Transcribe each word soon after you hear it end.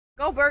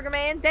Go, Burger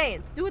Man,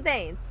 dance. Do a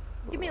dance.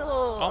 Give me a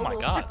little, oh my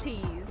God.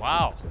 striptease.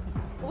 Wow.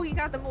 Oh, he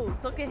got the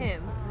moves. Look at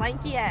him.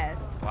 Lanky ass.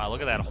 Wow,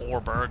 look at that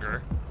whore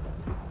burger.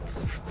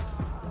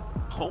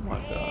 Oh my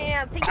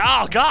Damn, God. take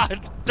Oh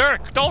God,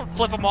 Dirk, don't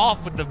flip him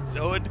off with the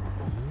hood.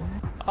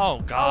 Oh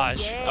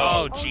gosh.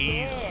 Oh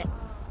jeez. yeah.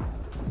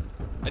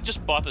 I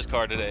just bought this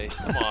car today.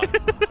 Come on.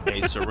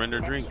 Hey, surrender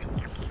drink.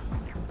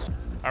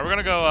 Alright, we're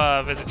gonna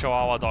go visit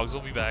Chihuahua dogs.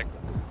 We'll be back.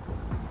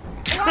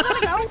 Oh, I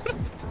gotta go.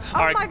 Oh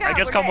Alright, my God, I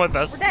guess we're come dead. with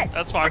us. We're dead.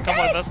 That's fine, We're come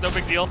dead. with us, no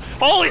big deal.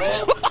 Holy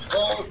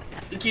Oh,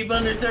 keep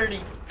under 30.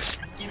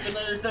 Keep it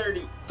under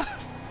 30.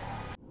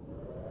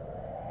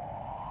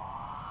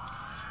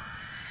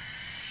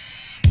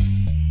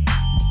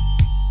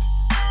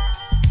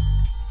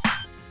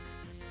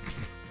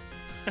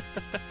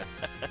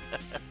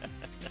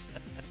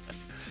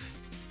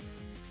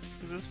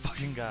 Who's this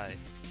fucking guy?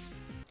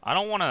 I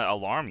don't want to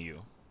alarm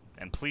you,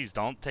 and please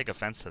don't take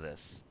offense to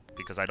this,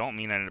 because I don't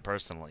mean it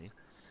personally.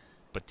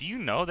 But do you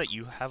know that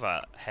you have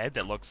a head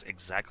that looks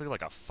exactly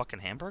like a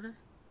fucking hamburger?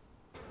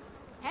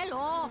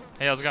 Hello.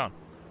 Hey, how's it going?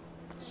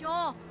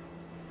 Sure.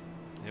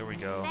 Here we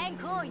go. Thank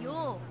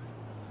you.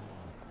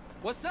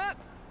 What's up?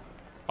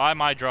 Buy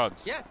my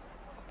drugs. Yes.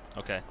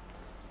 Okay,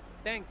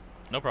 Thanks.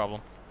 no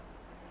problem.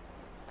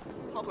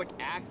 Public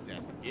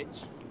access, bitch.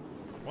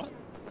 What?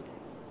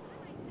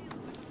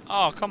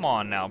 Oh, come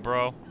on now,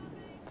 bro.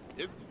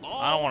 It's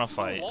I don't want to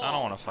fight. I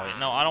don't want to fight.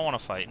 No, I don't want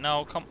to fight.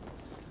 No, come.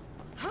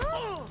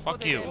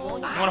 Fuck you. You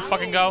want to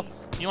fucking go?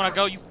 You want to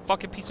go, you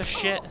fucking piece of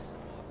shit?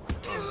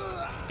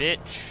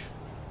 Bitch.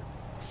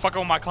 Fucking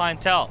with my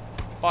clientele.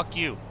 Fuck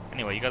you.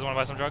 Anyway, you guys want to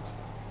buy some drugs?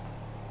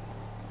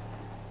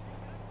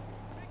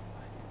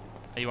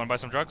 Hey, you want to buy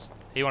some drugs?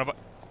 Hey, you want to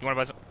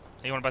buy some?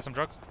 Hey, you want to buy some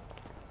drugs?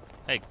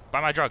 Hey,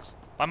 buy my drugs.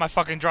 Buy my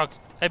fucking drugs.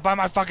 Hey, buy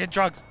my fucking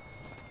drugs.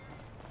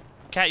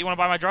 Cat, you want to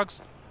buy my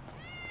drugs?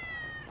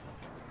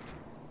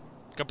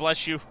 God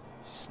bless you.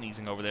 She's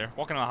sneezing over there.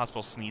 Walking in the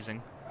hospital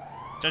sneezing.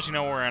 Don't you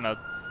know we're in a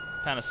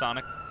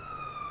Panasonic?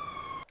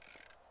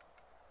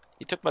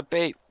 He took my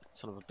bait,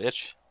 son of a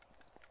bitch.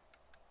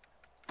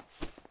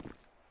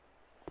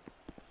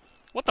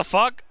 What the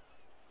fuck?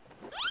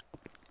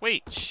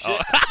 Wait.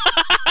 Shit.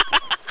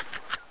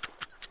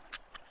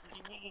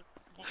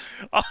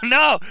 Oh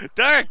no!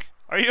 Dirk!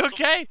 Are you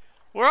okay?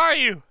 Where are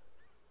you?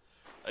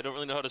 I don't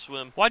really know how to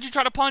swim. Why'd you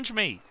try to punch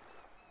me?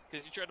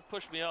 Because you tried to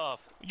push me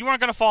off. You weren't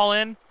gonna fall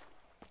in.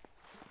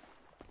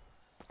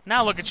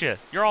 Now look at you.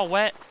 You're all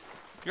wet.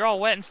 You're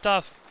all wet and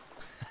stuff.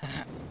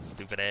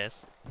 Stupid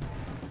ass.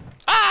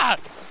 Ah!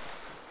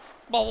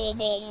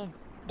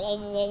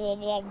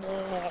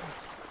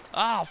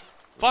 Ah,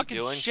 fucking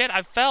doing? shit,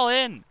 I fell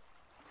in.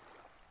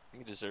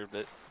 You deserved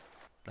it.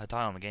 That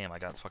tile in the game, I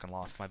got fucking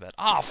lost. My bad.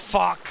 Oh,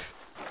 fuck!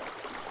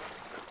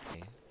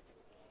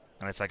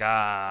 And it's like,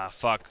 ah,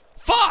 fuck.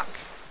 Fuck!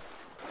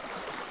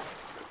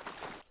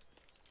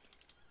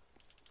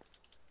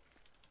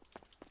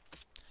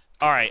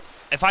 Alright,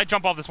 if I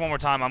jump off this one more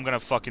time, I'm gonna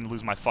fucking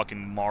lose my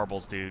fucking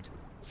marbles, dude.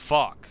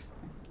 Fuck.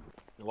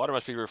 The water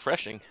must be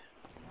refreshing.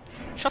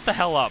 Shut the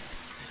hell up.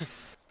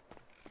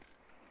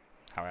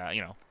 Alright,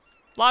 you know,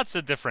 lots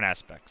of different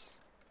aspects.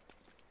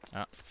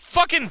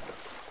 Fucking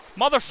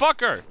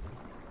motherfucker!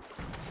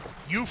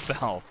 You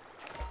fell.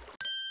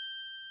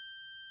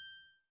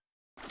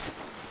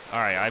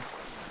 Alright,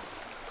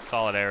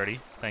 solidarity.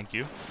 Thank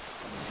you.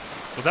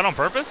 Was that on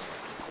purpose?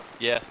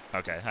 Yeah.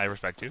 Okay, I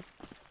respect you.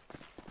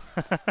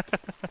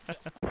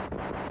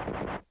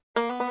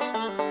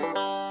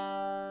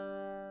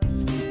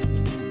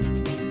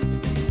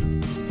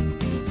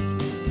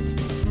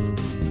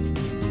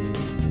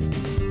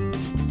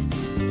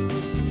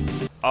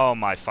 Oh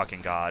my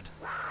fucking god.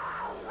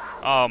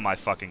 Oh my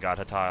fucking god,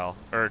 Htial.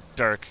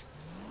 Dirk.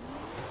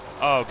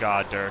 Oh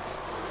god, Dirk.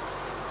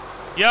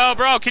 Yo,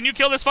 bro, can you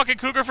kill this fucking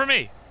cougar for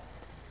me?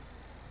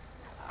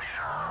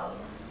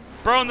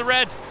 Bro in the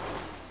red.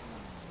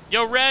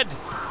 Yo, red.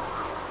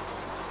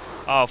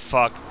 Oh,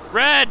 fuck.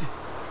 Red!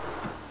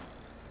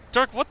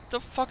 Dirk, what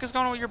the fuck is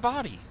going on with your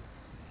body?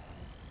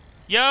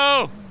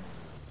 Yo!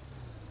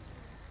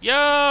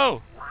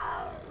 Yo!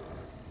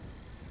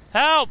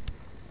 Help!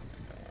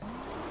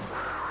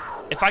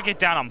 If I get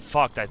down, I'm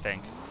fucked, I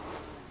think.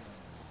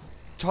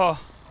 Oh.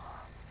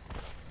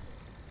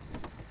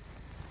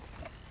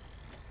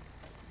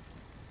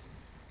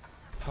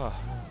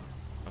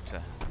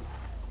 Okay.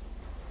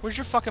 Where's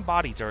your fucking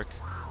body, Dirk?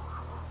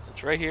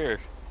 It's right here.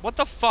 What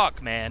the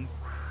fuck, man?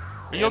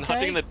 Are you okay?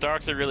 Hunting in the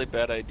dark's a really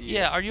bad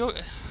idea. Yeah, are you...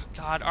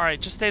 God, alright,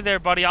 just stay there,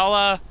 buddy.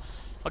 I'll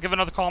give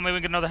another call. Maybe we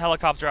can get another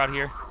helicopter out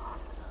here.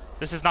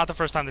 This is not the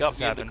first time this has Got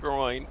me in happened. the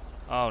groin.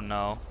 Oh,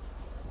 no.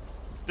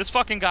 This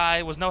fucking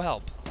guy was no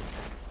help.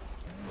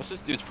 What's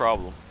this dude's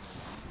problem?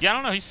 Yeah, I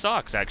don't know. He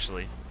sucks,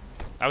 actually.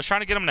 I was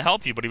trying to get him to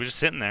help you, but he was just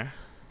sitting there.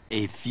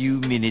 A few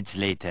minutes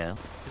later.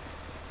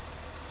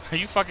 Are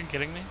you fucking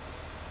kidding me?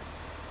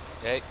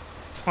 Hey.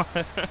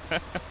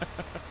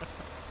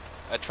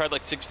 I tried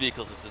like 6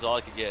 vehicles. This is all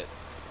I could get.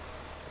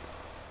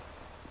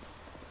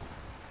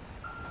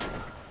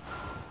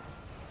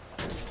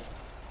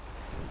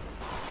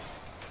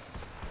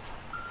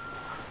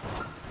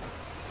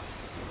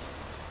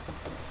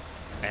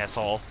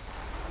 asshole.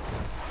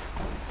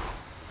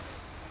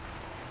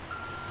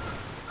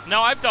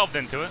 No, I've delved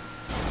into it.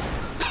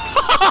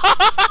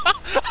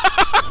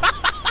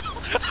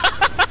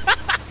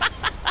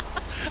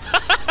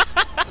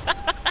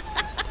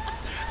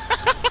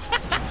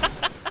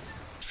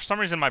 For some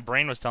reason, my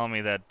brain was telling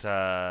me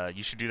that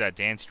you should do that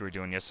dance you were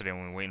doing yesterday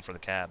when we were waiting for the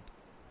cab.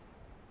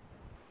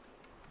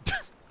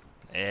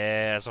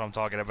 Yeah, that's what I'm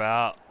talking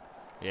about.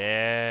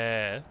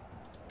 Yeah.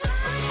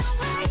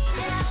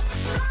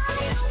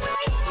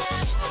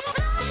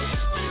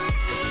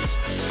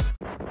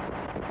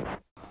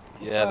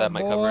 Yeah, that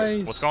might cover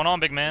it. What's going on,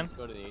 big man?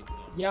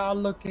 Y'all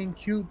looking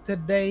cute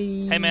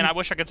today. Hey, man, I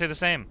wish I could say the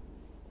same.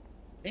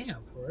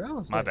 Damn, for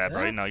real? My bad,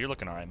 bro. No, you're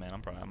looking alright, man.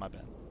 I'm probably my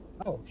bad.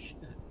 Oh, shit.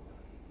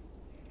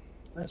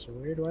 That's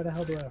weird. Why the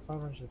hell do I have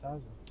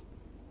 500,000?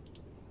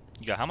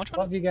 You got how much on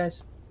Love it? you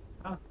guys.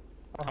 Huh?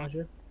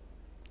 500.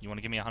 You want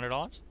to give me $100?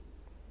 I'll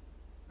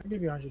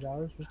give you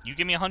 $100. You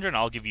give me 100, and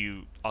I'll give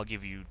you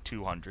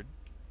 200.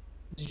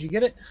 Did you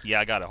get it? Yeah,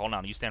 I got it. Hold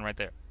on, you stand right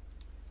there.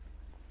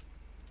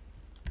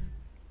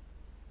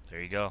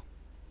 There you go.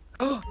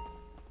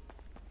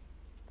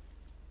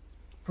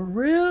 For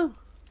real?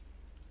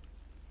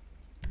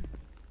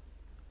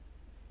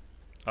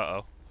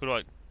 Uh-oh. Who do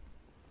I...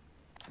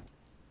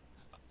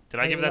 Did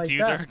I give that like to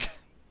you, that? Dirk?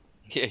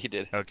 Yeah, you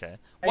did. Okay.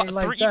 Hey,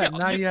 like that.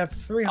 Now you have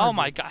 300. Oh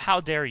my god, how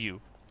dare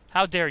you?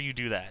 How dare you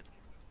do that?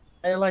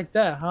 Hey, like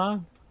that, huh?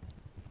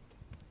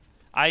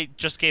 I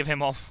just gave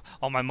him all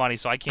my money,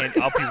 so I can't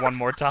up you one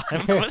more time.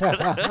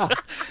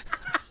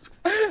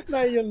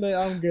 No, you're lit.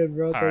 I'm good,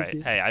 bro. Thank Alright,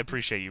 you. hey, I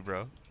appreciate you,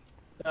 bro.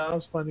 That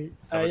was funny.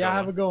 Have a Yeah, good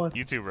have a good one.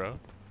 You too, bro.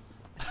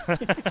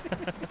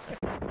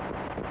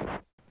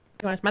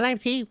 Guys, my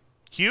name's Hugh.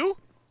 Hugh?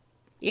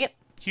 Yep.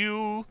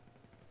 Hugh.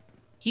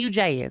 Hugh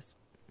Jazz.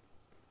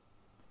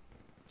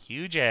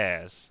 Hugh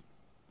Jazz.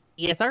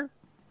 Yes, sir.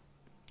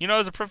 You know,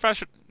 as a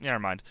professional... Never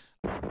mind.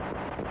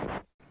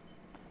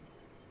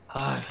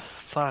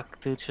 Fuck,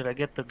 dude. Should I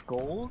get the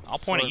gold? I'll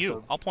point at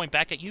you. I'll point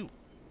back at you.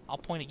 I'll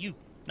point at you.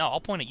 No, I'll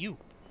point at you.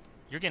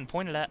 You're getting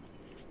pointed at.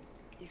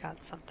 You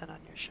got something on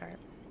your shirt.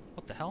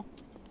 What the hell?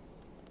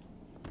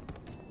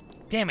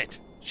 Damn it!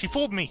 She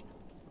fooled me!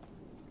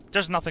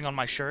 There's nothing on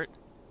my shirt.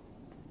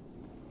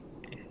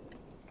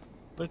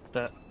 Look at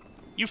that.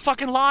 You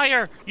fucking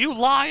liar! You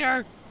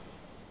liar!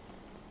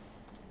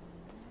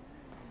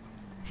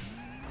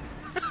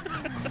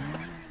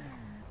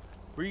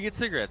 Where you get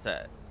cigarettes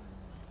at?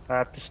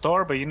 At the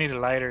store, but you need a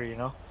lighter, you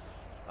know?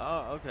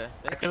 Oh, okay.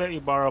 I can let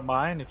you borrow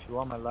mine if you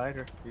want my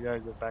lighter. You gotta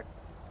go back.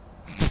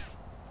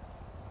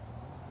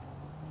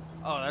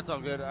 Oh, that's all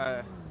good.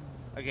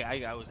 Okay,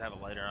 I always have a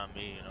lighter on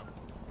me, you know.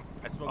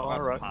 I smoke All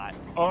lots right. of pot.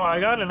 Oh,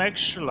 I got an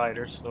extra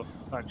lighter, so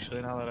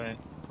actually, now that I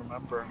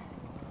remember,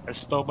 I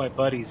stole my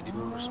buddy's. We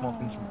were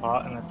smoking some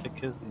pot, and I took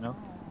his, you know?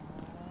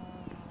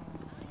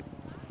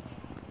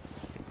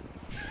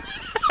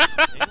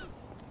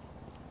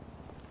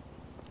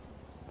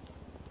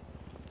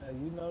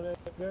 You know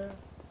that girl?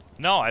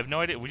 No, I have no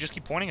idea. We just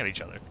keep pointing at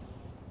each other.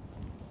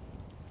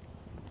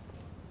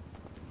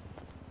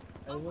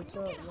 Hey, what's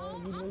up, man?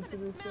 You new to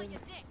this thing?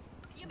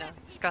 No,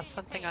 he's got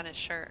something on his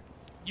shirt.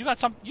 You got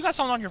something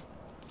on your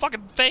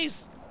fucking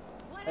face.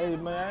 Hey,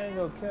 man, I ain't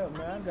gonna cap,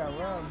 man. I got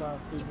robbed by a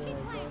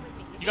female, bro.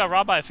 You got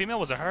robbed by a female?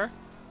 Was it her?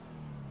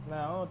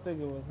 Nah, I don't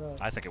think it was her.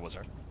 I think it was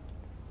her.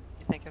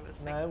 You think it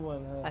was me? Nah, it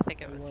wasn't her. I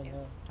think it was wasn't you.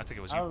 her. I think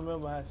it was I you.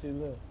 remember how she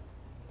looked.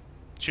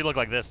 She looked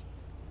like this.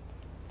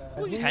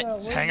 Who you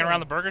Hanging around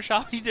the burger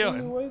shop? What are you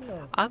doing?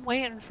 I'm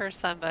waiting for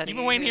somebody. You've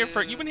been waiting here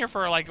for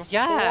like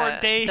 4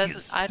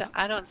 days.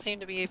 I don't seem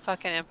to be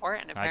fucking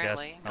important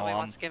apparently. I guess. Nobody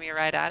wants to get me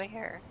right out of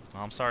here.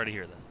 I'm sorry to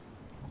hear that.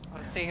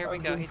 Oh, see, here we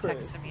go. He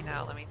texted me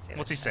now. Let me see.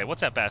 What's he say?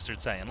 What's that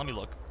bastard saying? Let me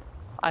look.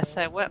 I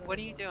said, what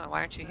are you doing?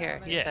 Why aren't you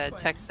here? He said,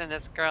 texting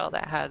this girl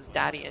that has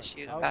daddy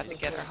issues, about to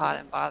get her hot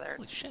and bothered.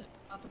 Holy shit.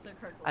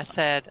 I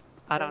said,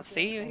 I don't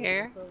see you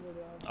here.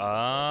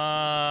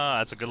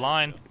 That's a good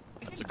line.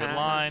 That's a good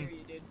line.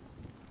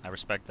 I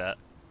respect that.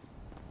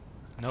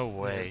 No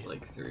way. There's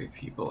like 3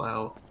 people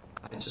out.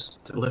 I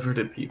just delivered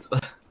a pizza.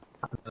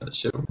 I'm not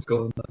sure what's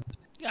going on.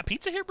 You got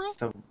pizza here, bro?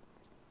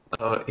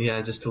 Oh, yeah,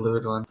 I just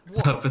delivered one.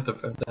 Up at the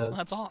front desk. Well,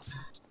 that's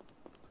awesome.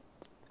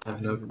 I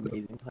have no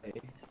amazing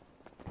place.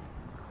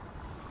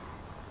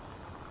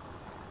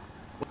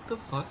 What the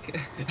fuck?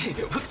 Hey,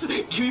 what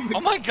the? Give me my...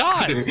 Oh my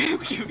god!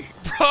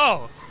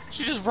 Bro!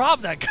 She just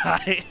robbed that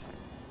guy!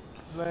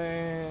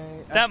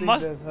 Man, I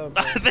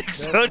think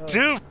so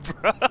too,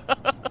 bro.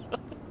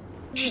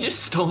 She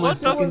just stole my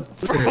fucking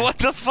scooter. Bro, what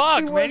the fuck,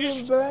 She man?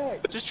 wasn't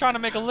black. Just trying to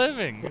make a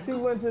living. She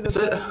went to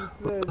the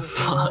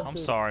I'm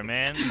sorry,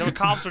 man. The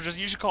cops were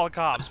you should call the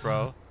cops,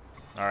 bro.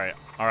 Alright,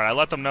 I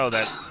let them know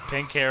that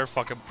pink hair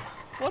fucking...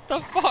 What the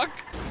fuck?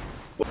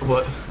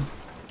 What?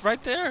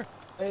 Right there.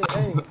 Hey,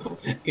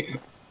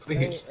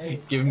 Please,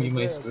 give me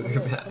my scooter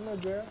back. Come on,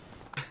 girl.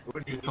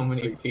 How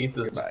many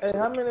pizzas? Hey,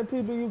 how many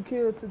people you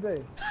killed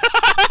today?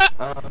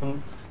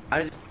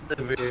 I just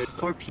delivered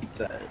 4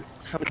 pizzas.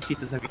 How many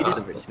pizzas have you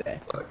delivered today?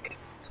 Fuck.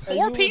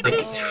 4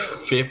 pizzas?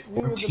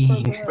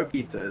 14. 4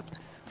 pizzas.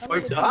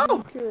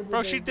 Oh!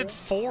 Bro, she did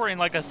 4 in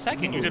like a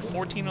second. You did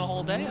 14 in a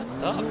whole day? That's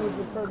tough.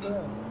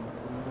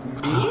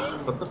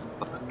 What the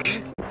fuck?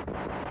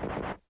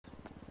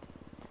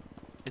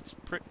 It's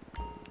pretty...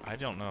 I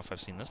don't know if I've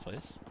seen this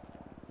place.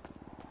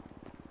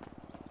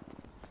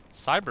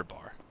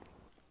 Cyberbar.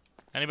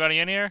 Anybody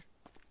in here?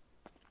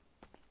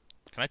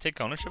 Can I take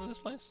ownership of this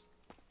place?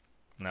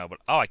 No, but...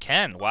 Oh, I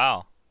can!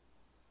 Wow.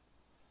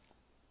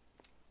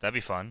 That'd be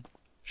fun.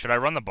 Should I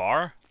run the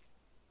bar?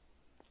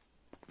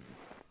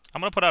 I'm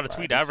gonna put out a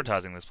tweet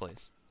advertising this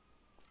place.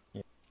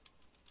 Yeah.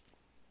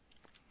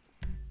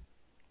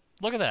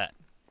 Look at that.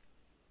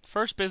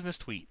 First business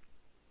tweet.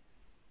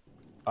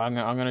 I'm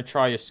gonna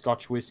try your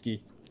Scotch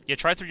whiskey. Yeah,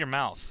 try through your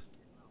mouth.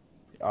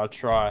 I'll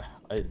try.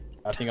 I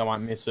think I might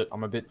miss it.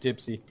 I'm a bit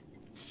tipsy.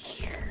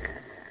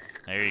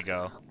 There you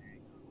go.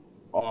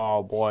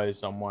 Oh,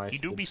 boys, I'm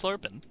wasted. You do be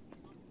slurping.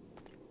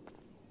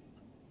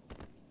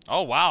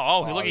 Oh, wow.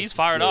 Oh, look, he's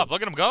fired good. up.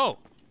 Look at him go.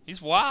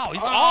 Wow.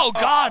 He's... Oh,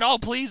 God. Oh,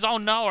 please. Oh,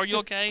 no. Are you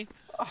okay?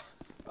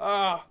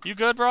 You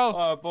good, bro?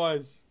 Oh,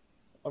 boys.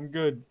 I'm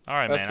good. All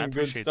right, That's man. I some good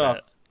appreciate stuff.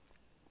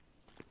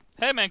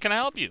 that. Hey, man. Can I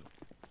help you?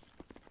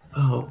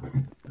 Oh.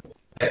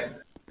 I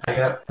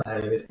got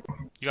fired.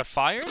 You got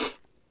fired?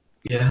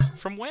 Yeah.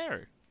 From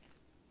where?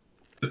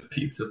 The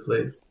pizza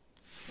place.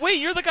 Wait,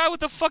 you're the guy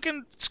with the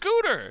fucking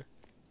scooter.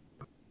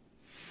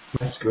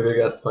 My scooter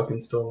got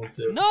fucking stolen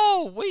too.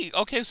 No, wait.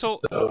 Okay, so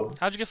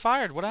how'd you get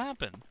fired? What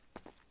happened?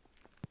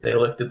 They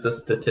looked at the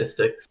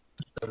statistics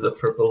of the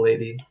purple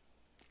lady.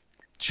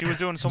 She was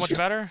doing so much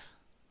better?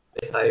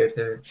 They hired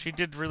her. She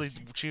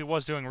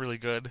was doing really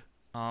good.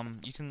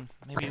 You can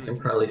maybe... I can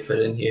probably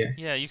fit in here.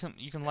 Yeah, you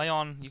can lay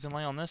on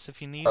this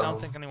if you need. I don't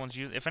think anyone's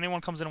used... If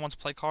anyone comes in and wants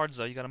to play cards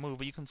though, you gotta move,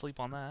 but you can sleep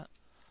on that.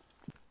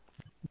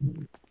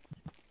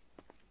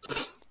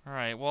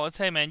 Alright, well,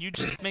 hey man, you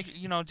just do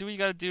what you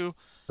gotta do.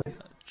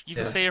 You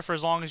can stay here for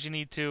as long as you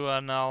need to,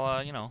 and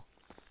I'll,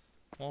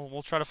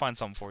 we'll try to find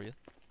something for you.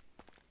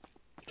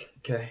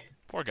 Okay.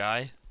 Poor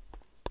guy.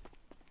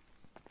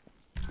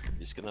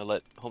 Just gonna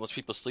let homeless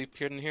people sleep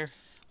here and here?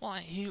 Well,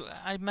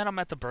 I met him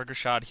at the burger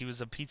shop. He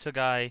was a pizza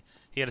guy.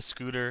 He had a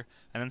scooter,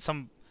 and then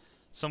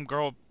some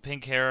girl,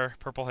 pink hair,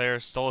 purple hair,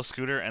 stole a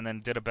scooter and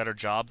then did a better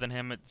job than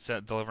him at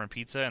delivering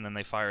pizza, and then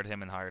they fired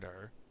him and hired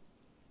her.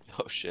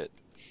 Oh shit.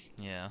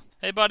 Yeah.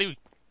 Hey, buddy.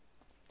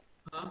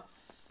 Huh?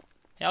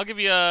 Yeah, I'll give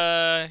you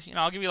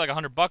I'll give you like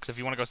 $100 if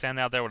you want to go stand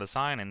out there with a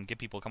sign and get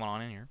people coming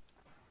on in here.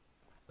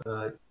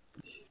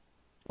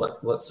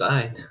 What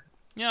sign?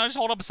 Just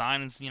hold up a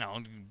sign and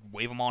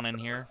wave them on in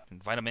here,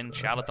 invite them in,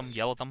 shout at them,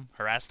 yell at them,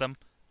 harass them.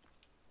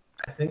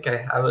 I think I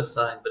have a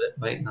sign, but it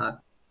might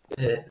not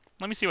fit.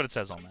 Let me see what it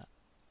says on that.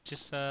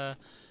 Just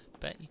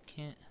bet you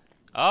can't.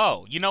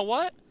 Oh, you know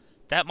what?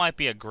 That might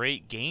be a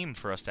great game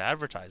for us to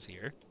advertise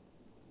here.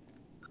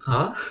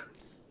 Huh?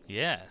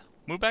 Yeah.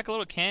 Move back a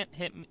little. Can't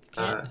hit me.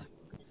 Can't.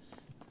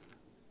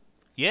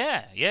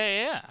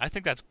 Yeah. I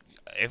think that's...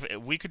 If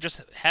we could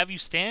just have you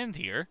stand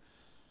here,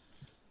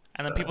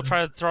 and then people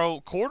try to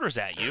throw quarters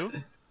at you,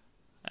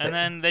 and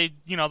then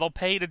they'll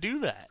pay to do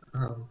that.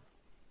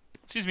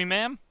 Excuse me,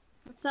 ma'am?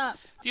 What's up?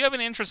 Do you have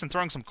any interest in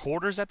throwing some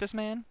quarters at this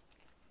man?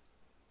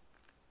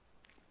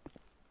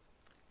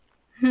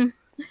 Wouldn't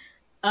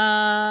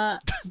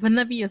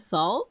that be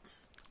assault?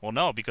 Well,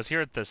 no, because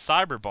here at the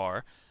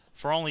Cyberbar,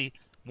 for only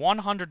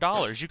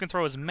 $100, you can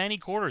throw as many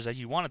quarters as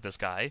you want at this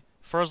guy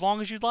for as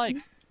long as you'd like.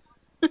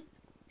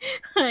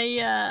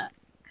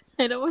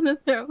 I don't want to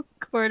throw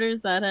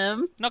quarters at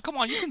him. No, come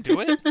on, you can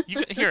do it.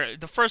 Here,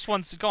 the first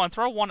one's go on,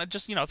 throw one.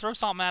 Just throw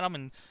something at him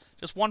and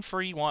just one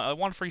free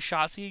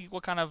shot. See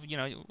what kind of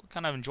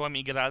enjoyment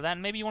you get out of that,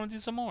 and maybe you want to do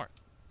some more.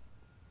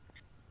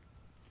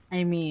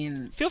 I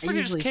mean, feel free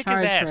to just kick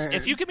his ass.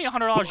 If you give me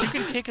 $100, you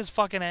can kick his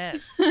fucking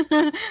ass.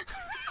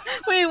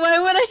 Wait, why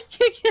would I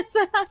kick his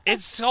ass?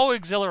 It's so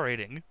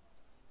exhilarating.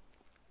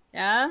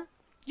 Yeah?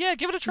 Yeah,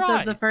 give it a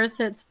try. So the first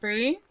hit's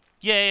free?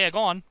 Yeah, go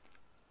on.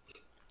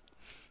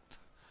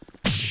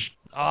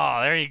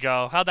 Oh, there you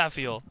go. How'd that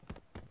feel?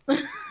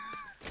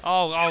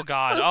 Oh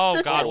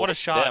God, what a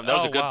shot. Damn, that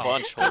was a good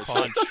punch. Good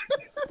punch.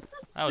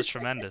 That was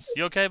tremendous.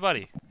 You okay,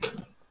 buddy?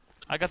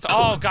 I got to...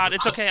 Oh, God,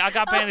 it's okay. I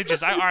got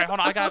bandages. All right, hold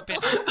on. I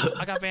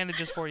got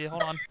bandages for you.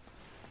 Hold on.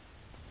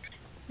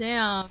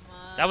 Damn.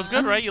 That was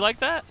good, right? You like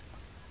that?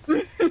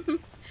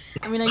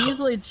 I mean, I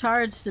usually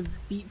charge to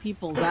beat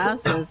people's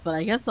asses, but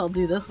I guess I'll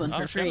do this one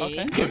for free.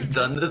 Okay. You've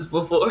done this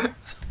before?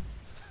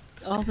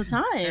 All the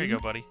time. There you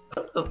go, buddy.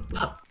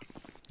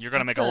 You're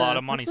gonna make a lot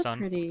of money, son.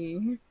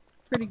 Pretty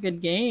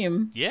good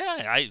game.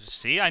 Yeah,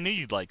 I knew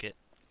you'd like it.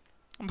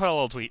 I'm gonna put a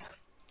little tweet.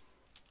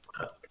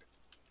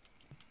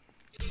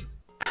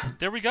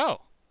 There we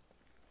go.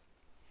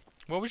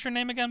 What was your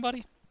name again,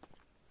 buddy?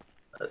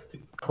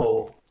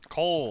 Cole.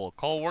 Cole,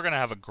 we're gonna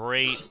have a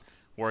great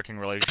working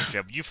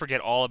relationship. You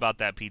forget all about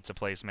that pizza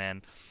place,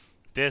 man.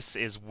 This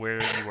is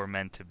where you were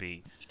meant to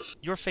be.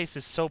 Your face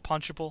is so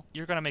punchable.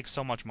 You're gonna make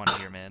so much money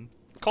here, man.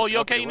 Cole, you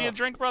okay? You need a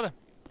drink, brother?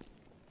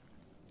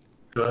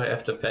 Do I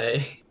have to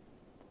pay?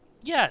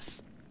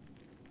 Yes.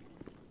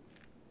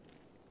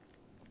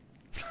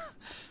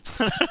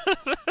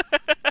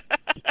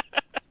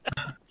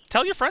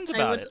 Tell your friends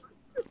about it.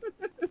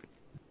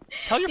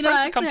 Tell your You know,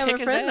 friends I to come actually kick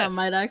have a his friend ass. that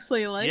might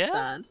actually like Yeah?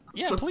 that.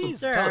 Yeah, please.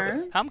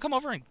 Sure. Have him come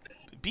over and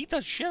beat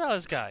the shit out of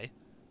this guy.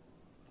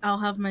 I'll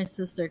have my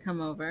sister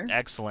come over.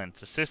 Excellent.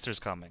 The sister's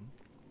coming.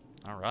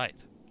 All right.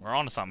 We're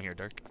on to something here,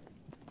 Dirk.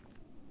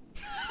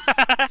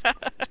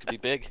 Could be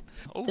big.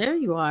 Oh. There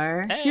you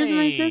are. Hey. Here's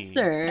my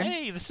sister.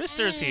 Hey, the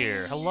sister's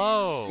here.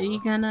 Hello. Are you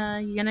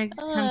gonna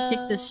come kick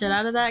the shit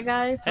out of that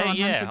guy for Hey, 100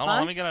 yeah. Hold on.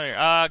 Let me bucks? get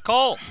out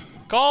here.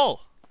 Cole.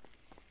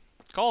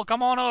 Cole,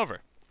 come on over.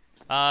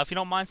 If you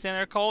don't mind standing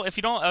there, Cole. If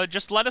you don't,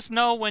 just let us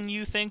know when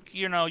you think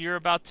you're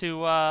about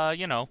to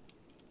you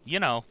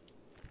know,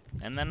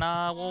 and then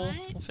we'll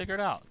figure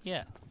it out.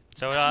 Yeah.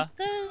 So all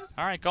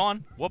right, go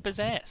on. Whoop his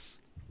ass.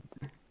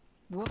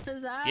 Whoop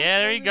his ass. Yeah,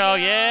 there you go.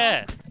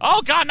 Yeah.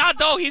 Oh God,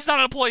 no, he's not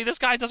an employee. This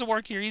guy doesn't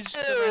work here. He's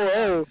just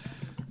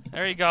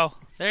there you go.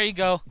 There you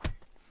go.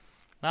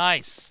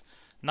 Nice.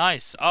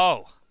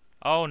 Oh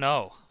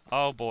no.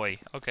 Oh boy.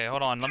 Okay,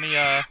 hold on. Let me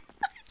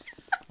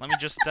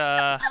just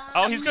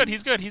oh, he's good.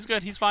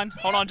 He's fine.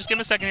 Hold on. Just give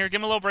him a second here. Give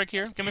him a little break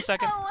here. Give him a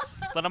second.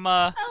 Let him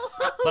get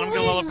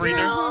a little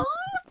breather.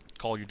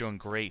 Cole, you're doing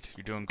great.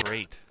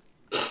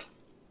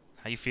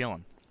 How you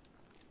feeling?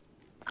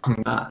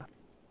 I'm not.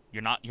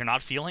 You're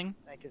not feeling?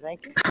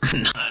 Thank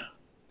you.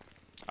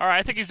 All right,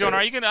 I think he's doing all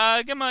right. You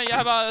can give him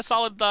about a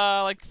solid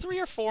like 3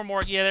 or 4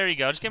 more. Yeah, there you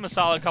go. Just give him a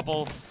solid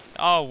couple.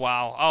 Oh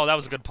wow. Oh, that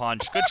was a good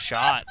punch. Good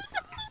shot.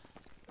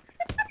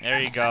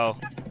 There you go.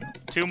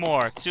 2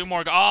 more.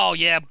 Oh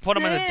yeah, put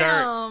him in the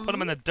dirt. Put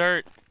him in the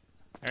dirt.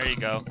 There you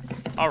go.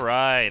 All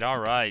right.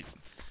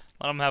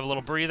 Let him have a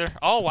little breather.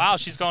 Oh wow,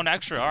 she's going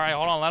extra. All right,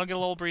 hold on. Let him get a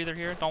little breather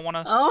here. Don't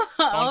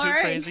too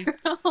crazy.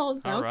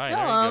 All right,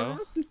 there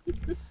you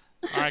go.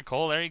 All right,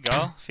 Cole, there you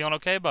go. Feeling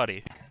okay,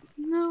 buddy?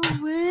 No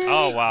way.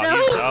 Oh wow,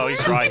 No.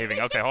 he's dry heaving.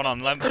 Okay, hold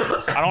on. I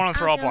don't want to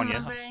throw up on you.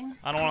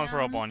 I don't want to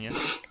throw up on you.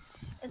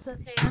 It's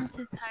okay. I'm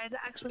too tired to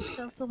actually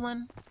kill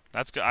someone.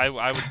 That's good.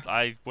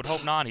 I would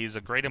hope not. He's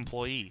a great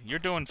employee. You're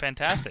doing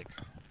fantastic.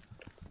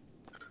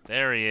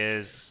 There he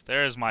is.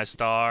 There's my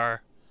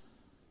star.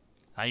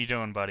 How you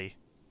doing, buddy?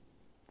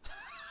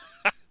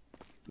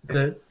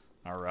 Good.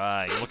 All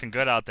right, you're looking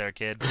good out there,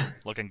 kid.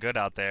 Looking good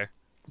out there.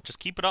 Just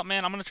keep it up,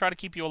 man. I'm gonna try to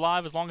keep you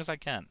alive as long as I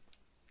can.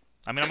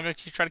 I'm gonna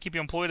try to keep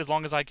you employed as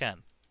long as I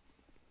can.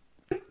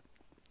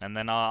 And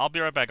then I'll be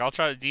right back. I'll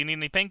try. Do you need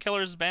any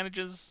painkillers,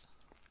 bandages?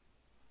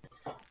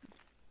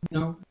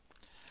 No.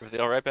 Everything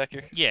all right back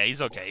here? Yeah,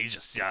 he's okay. He's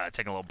just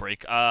taking a little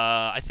break.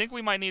 I think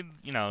we might need,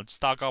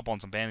 stock up on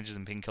some bandages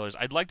and painkillers.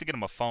 I'd like to get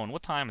him a phone.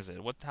 What time is it?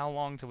 How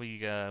long till we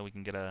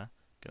can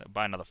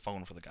buy another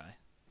phone for the guy?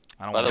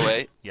 By the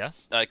way,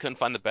 yes. I couldn't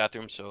find the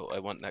bathroom, so I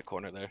went in that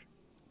corner there.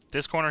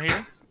 This corner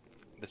here?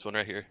 This one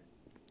right here.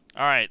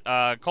 All right,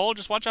 Cole,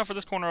 just watch out for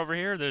this corner over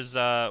here. There's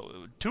 2,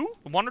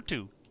 1 or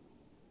 2.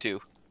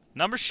 2.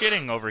 Number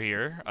shitting over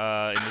here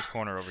in this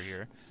corner over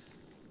here.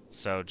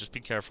 So just be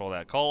careful of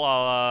that. Cole,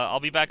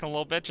 I'll be back in a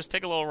little bit. Just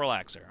take a little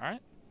relaxer, all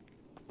right?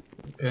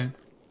 Okay.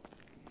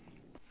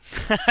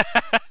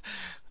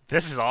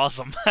 This is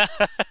awesome.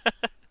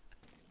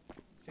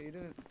 So you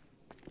didn't.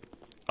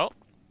 Oh.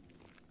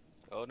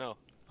 Oh no.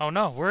 Oh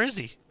no, where is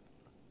he?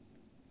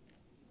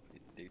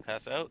 Did he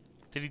pass out?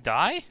 Did he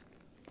die?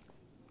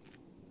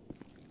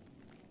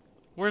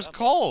 Where's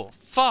Cole?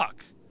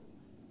 Fuck.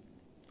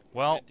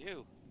 Well,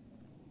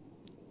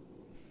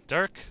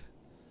 Dirk,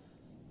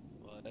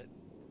 What?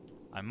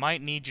 I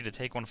might need you to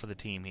take one for the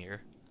team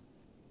here.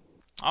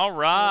 All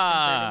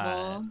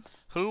right.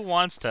 Who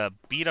wants to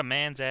beat a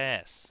man's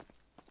ass?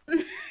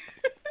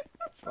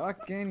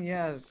 Fucking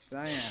yes,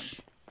 I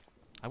am.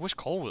 I wish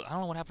Cole would. I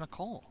don't know what happened to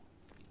Cole.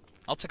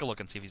 I'll take a look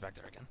and see if he's back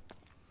there again.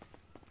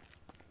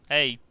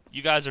 Hey,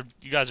 you guys are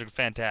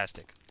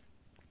fantastic.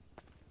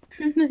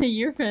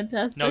 You're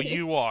fantastic. No,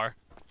 you are.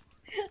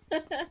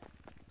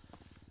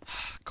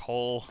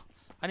 Cole.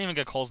 I didn't even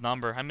get Cole's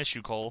number. I miss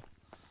you, Cole.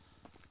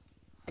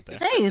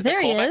 Hey,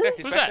 there he is.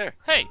 Who's that?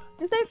 Hey.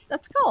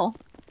 That's Cole.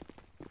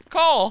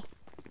 Cole.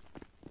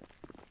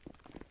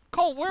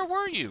 Cole, where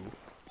were you?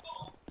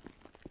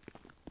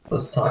 I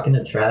was talking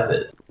to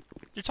Travis.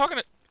 You're talking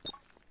to...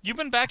 You've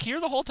been back here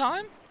the whole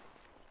time?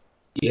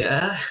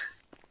 Yeah.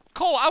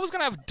 Cole, I was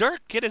gonna have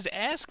Dirk get his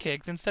ass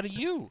kicked instead of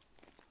you.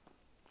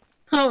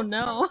 Oh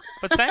no.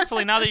 But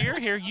thankfully, now that you're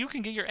here, you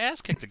can get your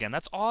ass kicked again.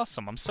 That's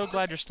awesome. I'm so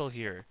glad you're still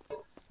here.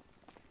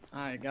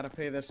 I gotta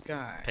pay this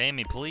guy. Pay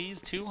me,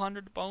 please.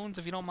 200 bones,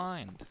 if you don't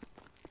mind.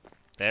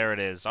 There it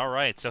is. All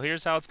right. So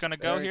here's how it's gonna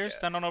go. Very Here, good.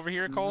 stand on over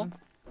here, Cole.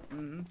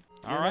 Mm-hmm.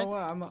 All You right. know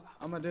what?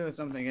 I'm gonna do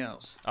something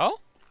else. Oh?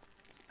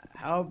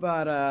 How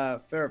about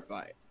a fair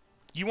fight?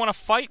 You want to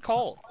fight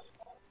Cole?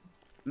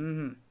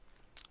 Mm-hmm.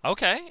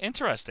 Okay.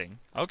 Interesting.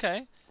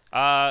 Okay.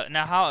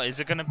 Now how is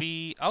it gonna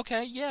be?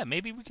 Okay. Yeah.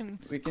 Maybe we can.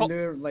 We can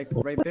do it like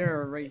right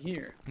there or right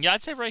here. Yeah,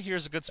 I'd say right here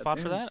is a good spot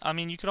for that. I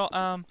mean, you could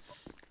all,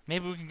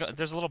 maybe we can go,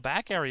 there's a little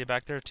back area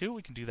back there too.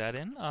 We can do that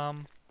in.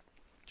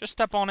 Just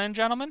step on in,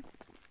 gentlemen.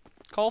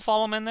 Cole,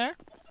 follow him in there.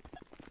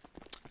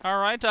 All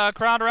right,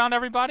 crowd around,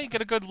 everybody.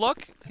 Get a good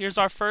look. Here's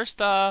our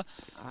first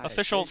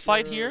official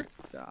fight here.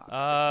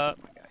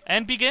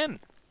 And begin.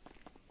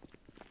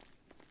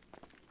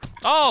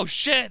 Oh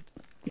shit!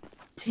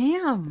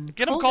 Damn.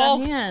 Get him, Cole Cole.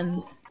 got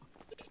hands.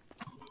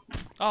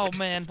 Oh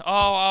man.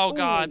 Oh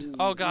god.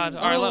 Oh god.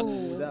 All right.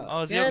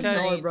 Oh, is he okay?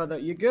 Sorry, brother.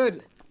 You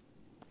good?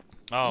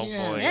 Oh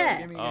Yeah. boy.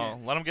 Yeah. Oh,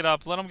 let him get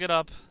up. Let him get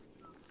up.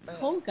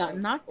 Cole got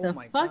knocked the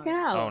fuck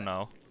out. Oh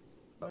no.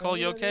 Cole,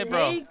 you okay,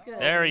 bro?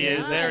 There he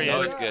is. There he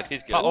Oh, is. he's good.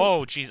 He's good.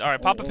 Oh, jeez. All right,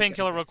 pop a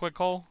painkiller real quick,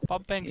 Cole.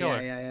 Pop a painkiller.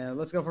 Yeah.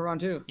 Let's go for round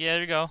 2. Yeah,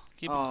 there you go.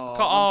 Keep. Oh,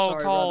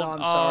 Cole. I'm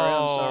sorry,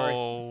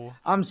 Cole. brother.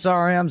 I'm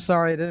sorry. I'm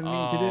sorry. I didn't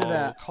mean to do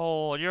that.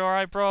 Cole, you all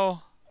right,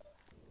 bro?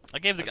 I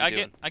gave How's he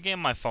doing? I gave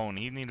him my phone.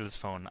 He needed his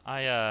phone.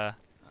 I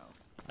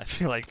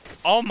feel like.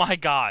 Oh my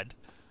God.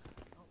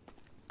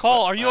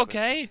 Cole, are you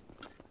okay?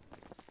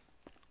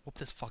 Whoop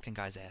this fucking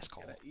guy's ass,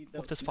 Cole.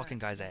 Whoop this fucking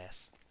guy's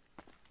ass.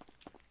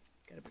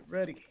 Gotta be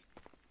ready.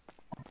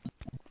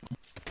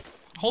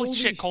 Holy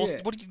shit, Cole.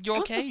 shit. What? You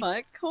okay? What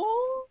the fuck,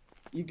 Cole?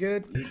 You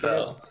good? You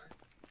good?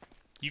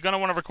 You're gonna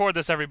want to record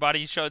this,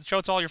 everybody. Show it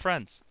to all your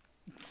friends.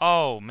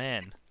 Oh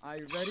man. Are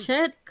you ready?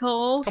 Shit,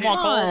 Cole. Come on,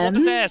 Cole. Whoop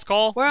his ass,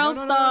 Cole. World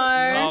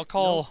star. Oh,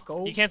 Cole.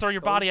 Cole. You can't throw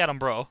your body at him,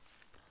 bro.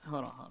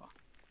 Hold on.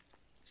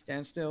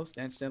 Stand still.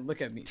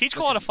 Look at me. Teach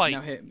Look Cole how at to fight.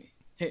 Now hit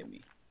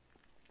me.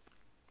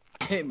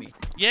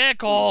 Yeah,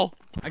 Cole.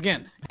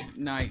 Again.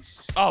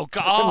 Nice. Oh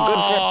God.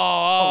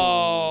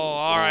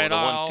 All right. The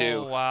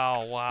 1-2.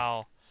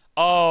 Wow.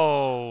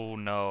 Oh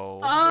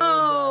no.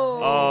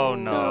 Oh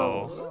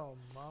no.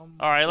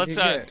 All right. Let's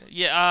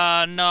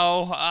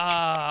no.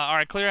 All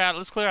right. Clear out.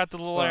 Let's clear out the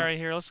little area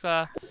here. Let's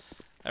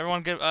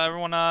everyone give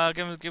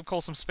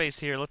Cole some space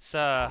here. Let's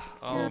oh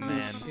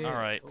man. All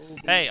right.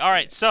 Hey. All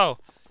right. So.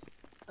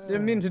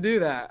 Didn't mean to do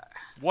that.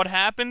 What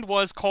happened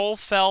was Cole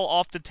fell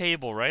off the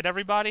table, right,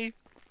 everybody?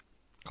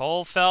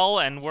 Cole fell,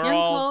 and we're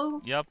all.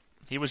 Cole. Yep.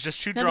 He was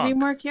just too Gotta drunk. be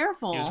more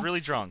careful. He was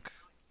really drunk.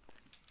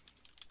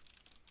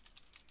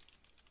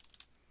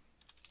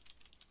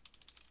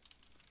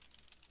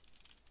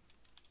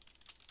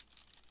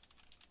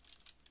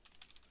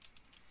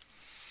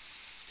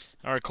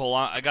 All right, Cole.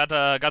 I got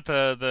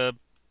the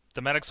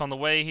medics on the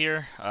way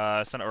here.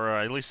 Or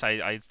at least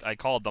I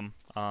called them.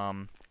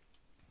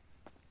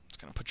 Just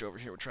gonna put you over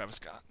here with Travis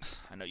Scott.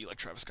 I know you like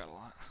Travis Scott a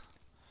lot.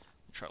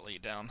 Try to lay you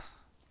down.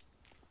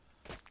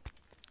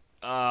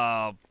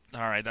 All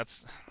right.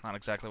 That's not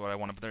exactly what I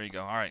wanted, but there you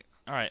go. All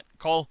right,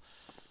 Cole.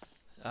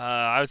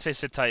 I would say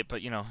sit tight,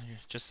 but you know,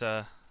 just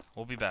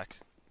we'll be back.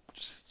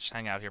 Just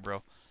hang out here,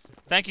 bro.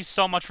 Thank you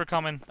so much for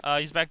coming.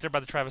 He's back there by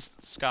the Travis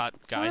Scott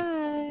guy.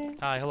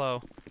 Hi,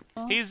 hello.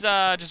 He's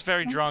just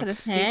very drunk.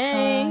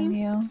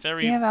 Hey. Very.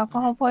 Do you have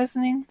alcohol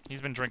poisoning? He's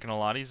been drinking a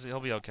lot. He'll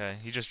be okay.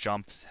 He just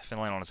jumped,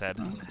 finally on his head.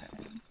 Okay.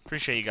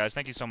 Appreciate you guys.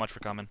 Thank you so much for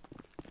coming.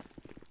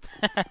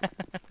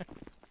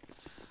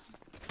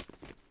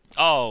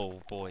 Oh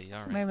boy.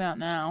 All right. Maybe not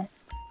now.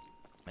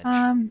 Mitch.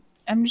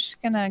 I'm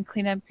just gonna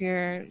clean up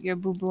your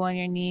boo-boo on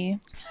your knee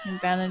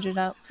and bandage it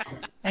up.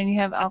 And you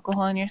have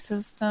alcohol in your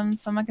system,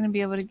 so I'm not gonna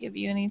be able to give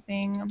you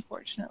anything,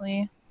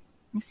 unfortunately.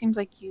 It seems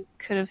like you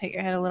could have hit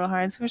your head a little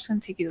hard, so we're just gonna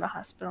take you to the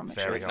hospital. Make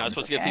sure You're not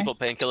supposed to give people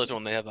painkillers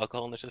when they have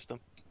alcohol in their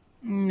system?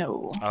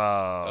 No.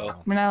 Oh.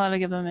 We're not allowed to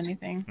give them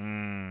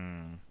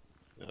anything.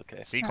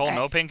 Okay. See, Cole,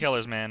 no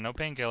painkillers, man. No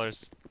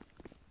painkillers.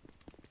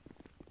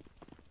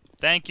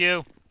 Thank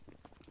you.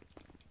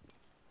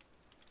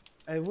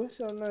 Hey, what's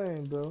your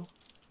name, bro?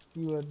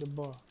 You at the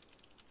bar.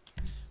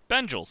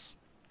 Benjals.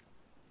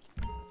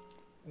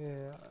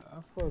 Yeah,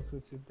 I fucks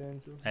with you,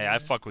 Benjals. Hey, I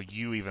fuck with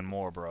you even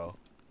more, bro.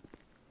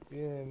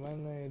 Yeah, my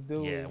name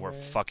Dewey. Yeah, we're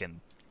man.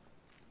 fucking.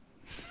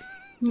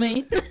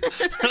 Me?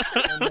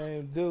 My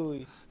name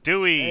Dewey.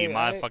 Dewey, Hey,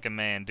 my fucking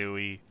man,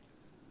 Dewey.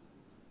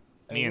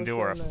 Me and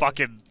Dewey are what's your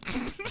fucking.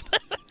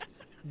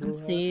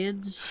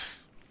 Sage.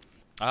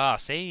 Ah,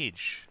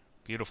 Sage.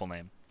 Beautiful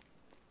name.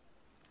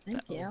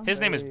 Thank you. His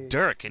name is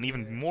Dirk, an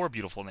even more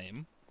beautiful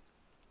name.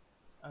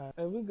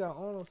 Hey, we got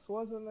Arnold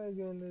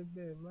Schwarzenegger in this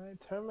bit, man.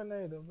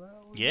 Terminator, bro.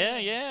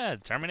 Yeah.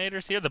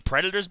 Terminator's here. The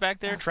Predator's back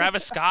there.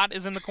 Travis Scott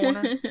is in the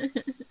corner.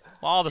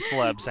 All the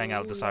celebs hang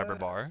out at the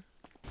Cyberbar.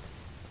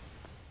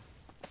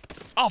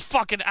 Oh,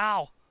 fucking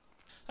ow!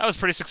 That was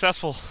pretty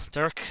successful,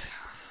 Dirk.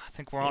 I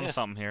think we're on to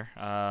something here.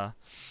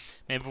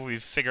 Maybe we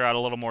figure out a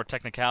little more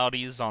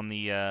technicalities on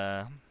the,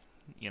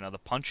 the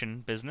punching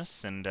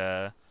business,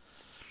 and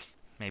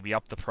maybe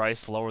up the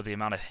price, lower the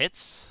amount of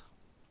hits.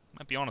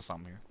 Might be onto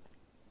something here.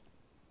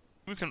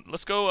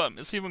 Let's go.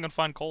 Let's see if we can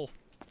find Cole.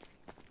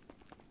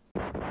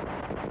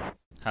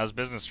 How's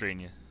business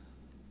treating you?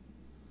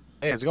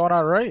 Hey, it's going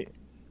all right.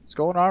 It's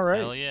going all right.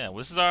 Hell yeah!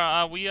 This is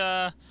our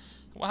well,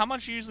 how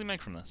much do you usually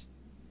make from this?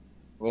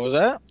 What was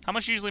that? How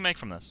much do you usually make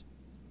from this?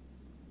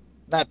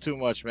 Not too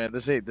much, man.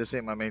 This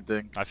ain't my main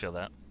thing. I feel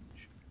that.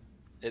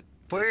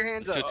 Put your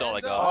hands up. That's all I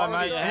Oh, got.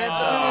 my hands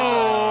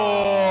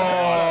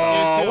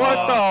up.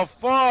 What the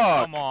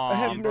fuck? Come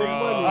on, bro.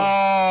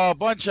 Oh,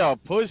 bunch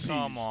of pussies.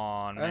 Come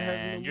on,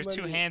 man. You're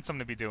too handsome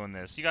to be doing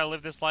this. You gotta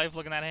live this life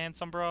looking that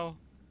handsome, bro.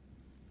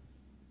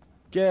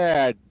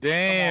 God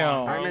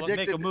damn. I'm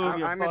addicted.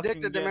 I'm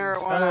addicted to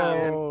marijuana,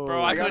 man.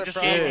 Bro, I could have just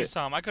gave you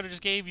some. I could have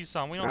just gave you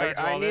some. We don't gotta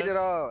do all this. I need it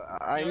all.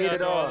 I need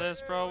it all all.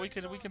 this, bro. We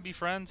can be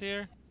friends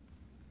here.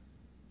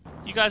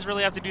 You guys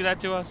really have to do that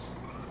to us?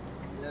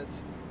 Yes.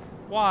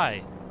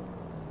 Why?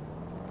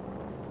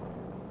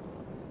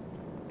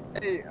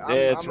 Hey,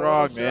 it's I'm wrong,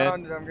 almost man.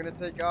 surrounded. I'm gonna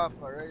take off.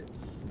 All right.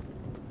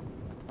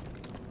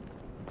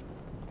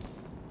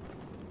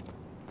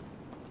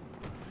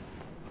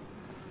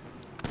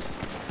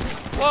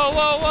 Whoa,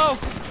 whoa,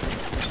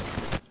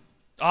 whoa!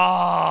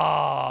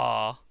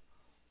 Ah!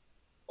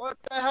 What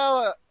the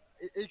hell?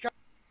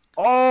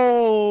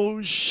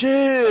 Oh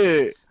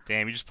shit!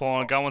 Damn, you just pull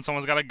on a gun when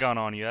someone's got a gun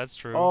on you. That's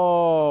true.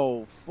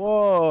 Oh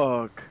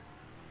fuck!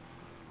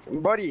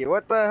 Buddy,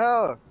 what the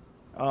hell?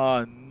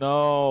 Oh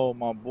no,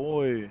 my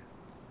boy.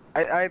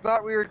 I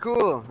thought we were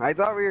cool. I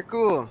thought we were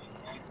cool.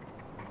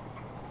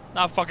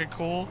 Not fucking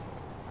cool.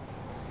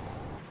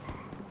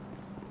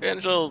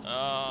 Benjals.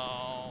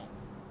 Oh.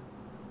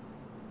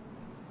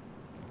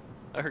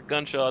 I heard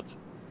gunshots.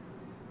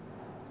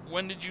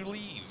 When did you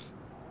leave?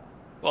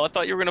 Well, I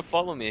thought you were gonna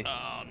follow me.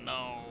 Oh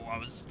no, I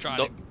was trying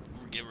to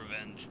get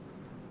revenge.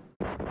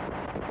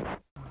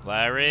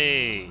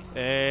 Larry.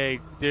 Hey,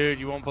 dude,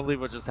 you won't believe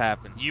what just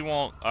happened. You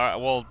won't. All right,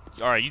 well,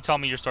 all right. You tell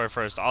me your story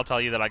first. I'll tell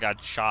you that I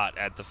got shot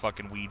at the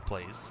fucking weed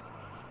place.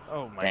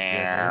 Oh my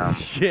goodness.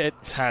 Shit.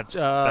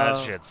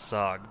 That shit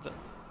sucked.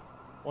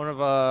 One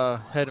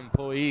of head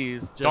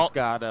employees just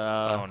got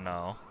oh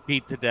no,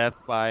 beat to death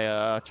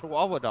by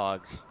Chihuahua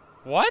dogs.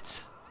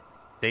 What?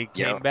 They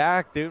came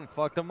back, dude, and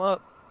fucked him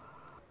up.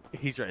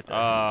 He's right there.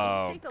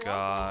 Oh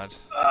god.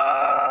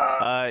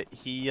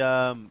 He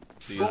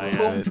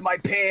Combed my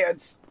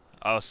pants.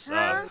 Oh,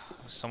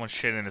 someone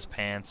shit in his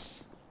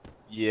pants.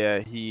 Yeah,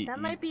 he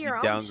might be your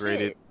own downgraded.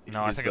 shit.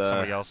 No, I think it's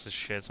somebody else's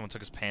shit. Someone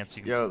took his pants.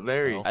 You can Yo,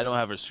 Larry, tell. I don't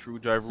have a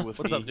screwdriver with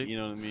What's me. up, dude? You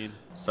know what I mean?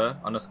 Sir,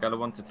 on a scale of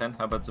 1 to 10,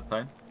 how bad's the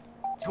pain?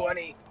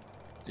 20.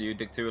 Do you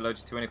addict to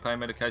allergic to any pain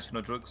medication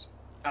or drugs?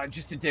 I'm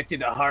just addicted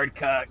to hard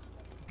cock.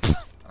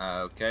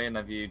 Okay, and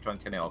have you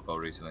drunk any alcohol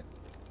recently?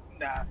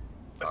 Nah,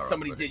 but Alright,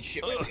 somebody buddy. did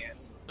shit my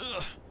pants.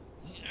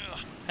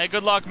 Hey,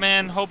 good luck,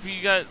 man. Hope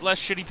you got less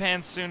shitty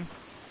pants soon.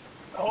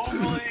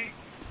 Hopefully.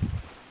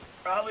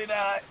 Probably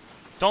not.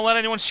 Don't let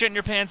anyone shit in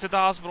your pants at the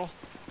hospital.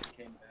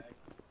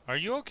 Are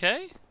you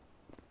okay?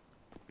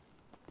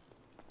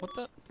 What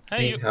the?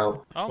 Hey, you. Need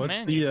help. Oh What's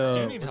man, the, you do what's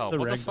need help. the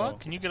What the reg fuck? roll?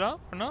 Can you get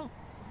up or no?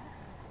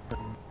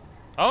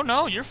 Oh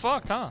no, you're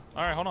fucked, huh?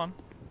 All right, hold on.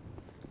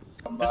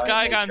 This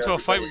guy got into a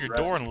fight with your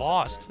door and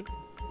lost.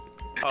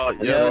 Oh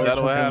yeah,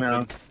 that'll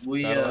happen.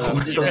 We you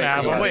can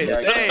have him. Wait,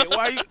 hey,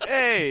 why you?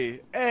 Hey,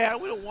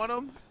 we don't want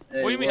him.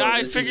 Hey, What do you mean? well,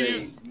 I this figured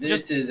is you this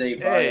just is a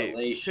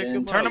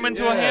violation. turn him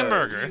into a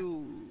hamburger.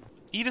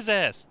 Eat his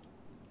ass.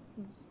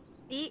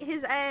 Eat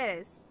his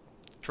ass.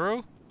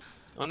 True.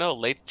 Oh no,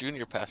 Lath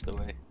Jr. passed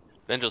away.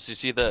 Benjals, you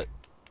see the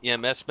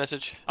EMS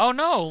message? Oh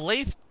no,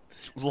 Lath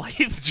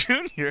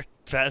Jr.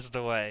 passed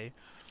away.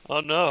 Oh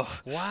no.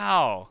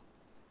 Wow.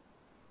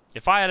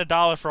 If I had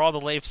 $1 for all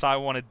the Laths I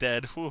wanted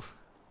dead, whew.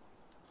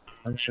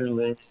 I'm sure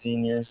Lath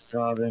Senior's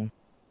sobbing.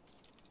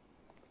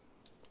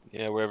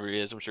 Yeah, wherever he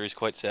is, I'm sure he's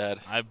quite sad.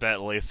 I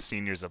bet Lath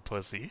Senior's a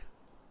pussy.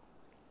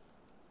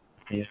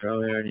 He's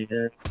probably already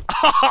dead.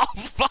 Oh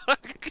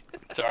fuck!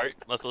 Sorry,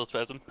 muscle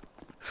spasm.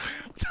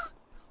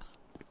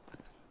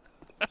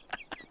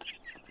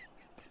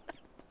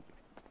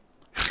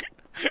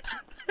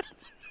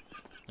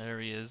 There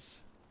he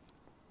is.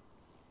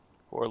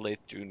 Poor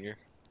Lath Jr.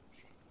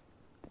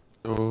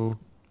 Oh,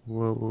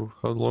 well,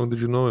 how long did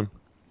you know him?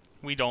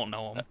 We don't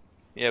know him.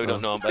 Yeah, we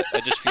don't know him, but I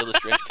just feel the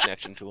strange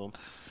connection to him.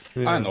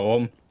 Yeah. I know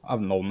him.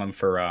 I've known him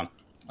for a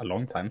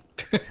long time.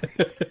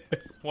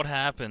 What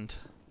happened?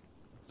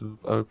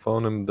 I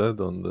found him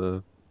dead on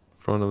the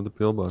front of the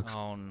pillbox.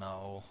 Oh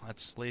no,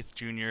 that's Lath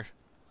Jr.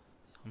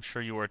 I'm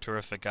sure you were a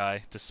terrific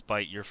guy,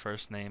 despite your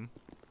first name.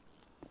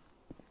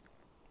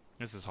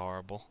 This is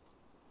horrible.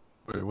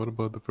 Wait, what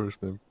about the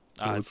first name?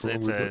 What's wrong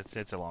with that?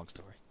 It's a long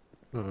story.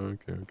 Oh,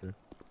 okay, okay.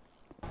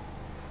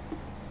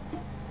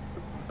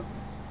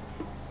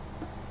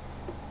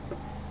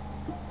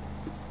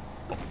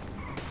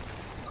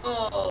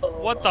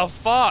 What the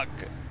fuck?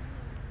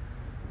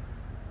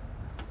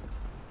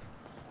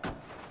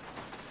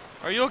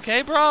 Are you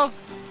okay, bro?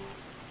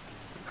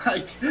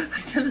 I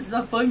gotta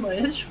stop playing my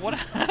instrument. What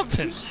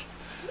happened?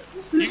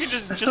 You can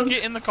just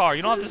get in the car.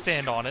 You don't have to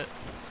stand on it.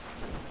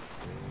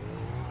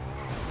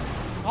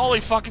 Holy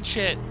fucking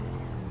shit.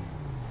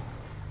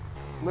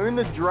 Learn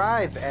to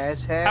drive,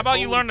 asshat. How about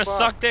you Holy learn to fuck.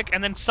 suck dick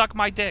and then suck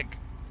my dick?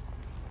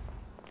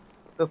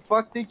 The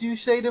fuck did you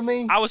say to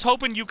me? I was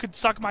hoping you could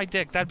suck my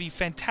dick. That'd be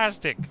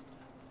fantastic.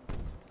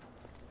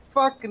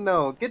 Fuck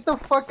no. Get the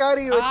fuck out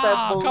of here with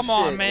that bullshit. Come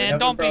on, man.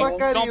 Don't be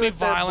Fuck outta don't here be with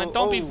that violent.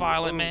 bull- Don't be Oh,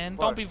 violent, oh, man. fuck.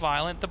 Don't be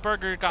violent. The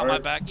burger got my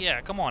back.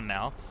 Yeah, come on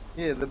now.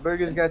 Yeah, the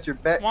burger's got your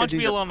back. Why don't 'cause you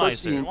be he's a little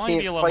pussy nicer? and Why don't you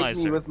can't be a little fight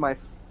nicer? Me with my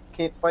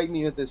can't fight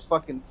me with his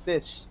fucking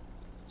fist.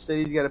 Said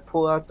he's got to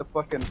pull out the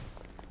fucking.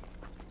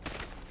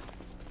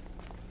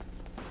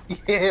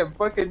 Yeah,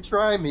 fucking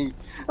try me.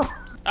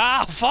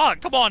 Ah,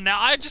 fuck! Come on now.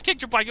 I just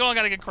kicked your bike. You don't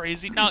gotta get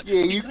crazy. Now,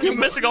 yeah, you're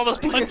missing all those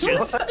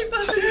punches.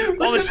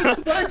 all these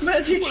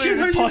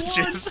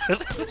punches.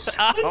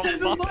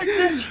 Oh, fuck.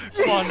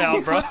 Come on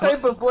now, bro. What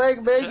type of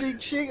black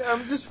magic shit?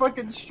 I'm just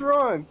fucking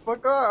strong.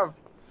 Fuck off.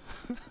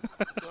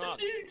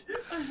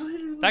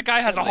 That guy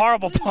has a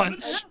horrible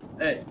punch.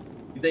 Hey,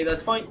 you think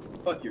that's fine?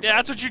 Fuck you. Yeah,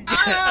 that's what you get.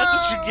 That's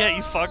what you get,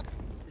 you fuck.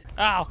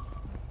 Ow.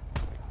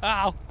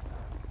 Ow.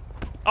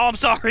 Oh, I'm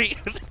sorry.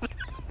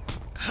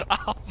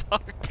 Oh,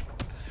 fuck.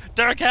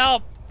 Dirk,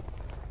 help!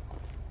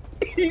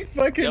 He's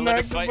fucking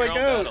knocked the fuck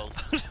out.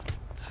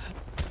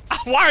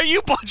 Why are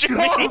you punching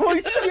me? Oh,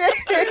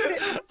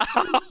 shit!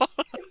 Ow.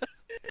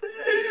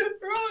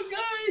 Wrong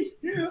guy!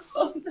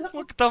 Oh, no.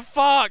 What the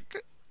fuck?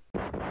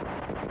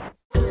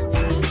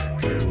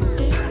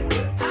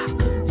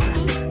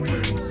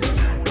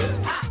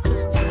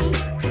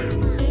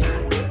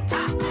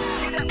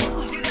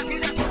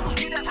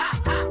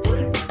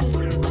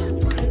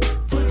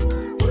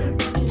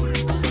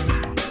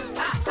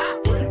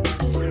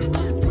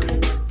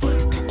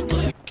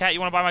 Cat, you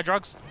wanna buy my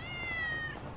drugs?